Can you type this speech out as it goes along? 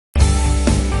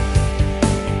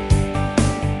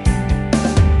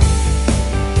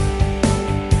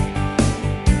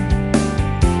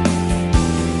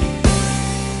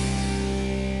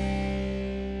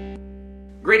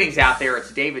Greetings out there,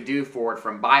 it's David Duford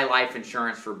from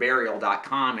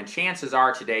buylifeinsuranceforburial.com, and chances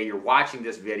are today you're watching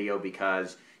this video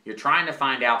because you're trying to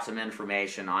find out some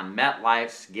information on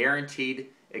MetLife's guaranteed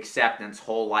acceptance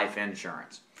whole life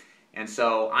insurance. And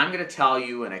so I'm going to tell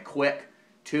you in a quick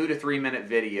 2 to 3 minute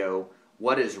video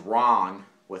what is wrong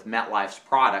with MetLife's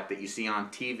product that you see on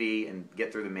TV and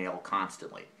get through the mail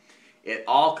constantly. It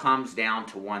all comes down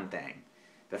to one thing.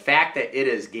 The fact that it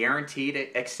is guaranteed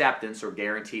acceptance or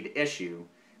guaranteed issue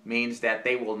means that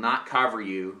they will not cover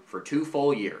you for 2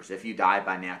 full years if you die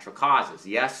by natural causes.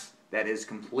 Yes, that is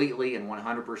completely and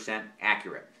 100%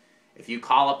 accurate. If you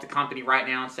call up the company right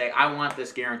now and say, I want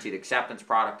this guaranteed acceptance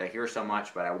product, I hear so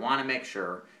much, but I want to make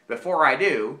sure, before I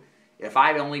do, if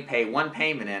I only pay one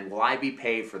payment in, will I be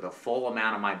paid for the full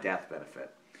amount of my death benefit?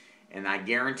 And I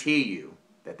guarantee you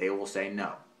that they will say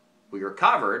no. We are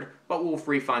covered, but we'll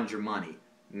refund your money.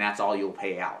 And that's all you'll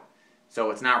pay out. So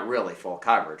it's not really full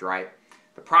coverage, right?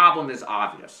 The problem is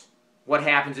obvious. What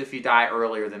happens if you die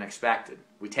earlier than expected?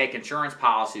 We take insurance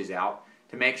policies out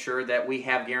to make sure that we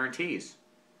have guarantees.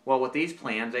 Well, with these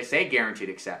plans, they say guaranteed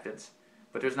acceptance,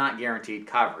 but there's not guaranteed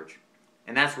coverage.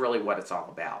 And that's really what it's all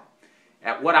about.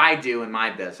 At what I do in my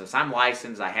business, I'm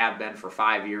licensed, I have been for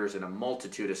 5 years in a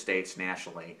multitude of states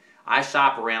nationally. I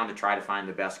shop around to try to find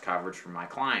the best coverage for my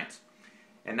clients.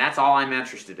 And that's all I'm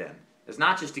interested in. It's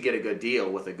not just to get a good deal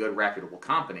with a good reputable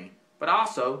company, but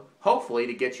also, hopefully,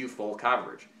 to get you full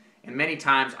coverage. And many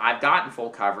times, I've gotten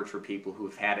full coverage for people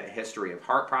who've had a history of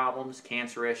heart problems,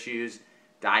 cancer issues,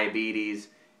 diabetes,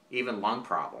 even lung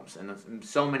problems, and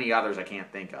so many others I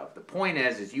can't think of. The point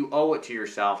is you owe it to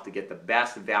yourself to get the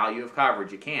best value of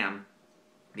coverage you can,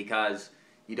 because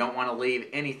you don't want to leave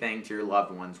anything to your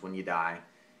loved ones when you die,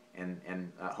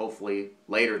 and hopefully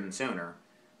later than sooner.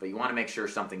 But you want to make sure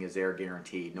something is there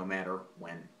guaranteed, no matter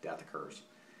when death occurs.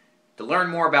 To learn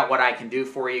more about what I can do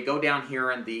for you, go down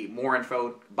here in the More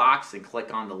Info box and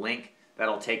click on the link.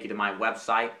 That'll take you to my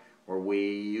website where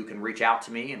you can reach out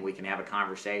to me and we can have a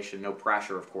conversation. No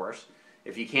pressure, of course.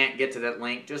 If you can't get to that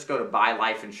link, just go to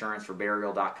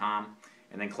buylifeinsuranceforburial.com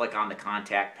and then click on the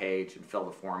contact page and fill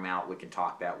the form out. We can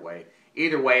talk that way.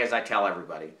 Either way, as I tell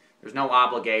everybody, there's no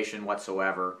obligation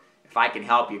whatsoever. If I can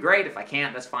help you, great. If I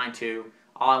can't, that's fine too.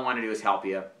 All I want to do is help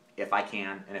you if I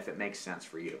can and if it makes sense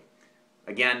for you.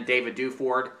 Again, David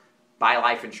Duford,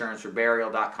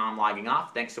 buylifeinsuranceforburial.com, logging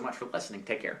off. Thanks so much for listening.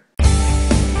 Take care.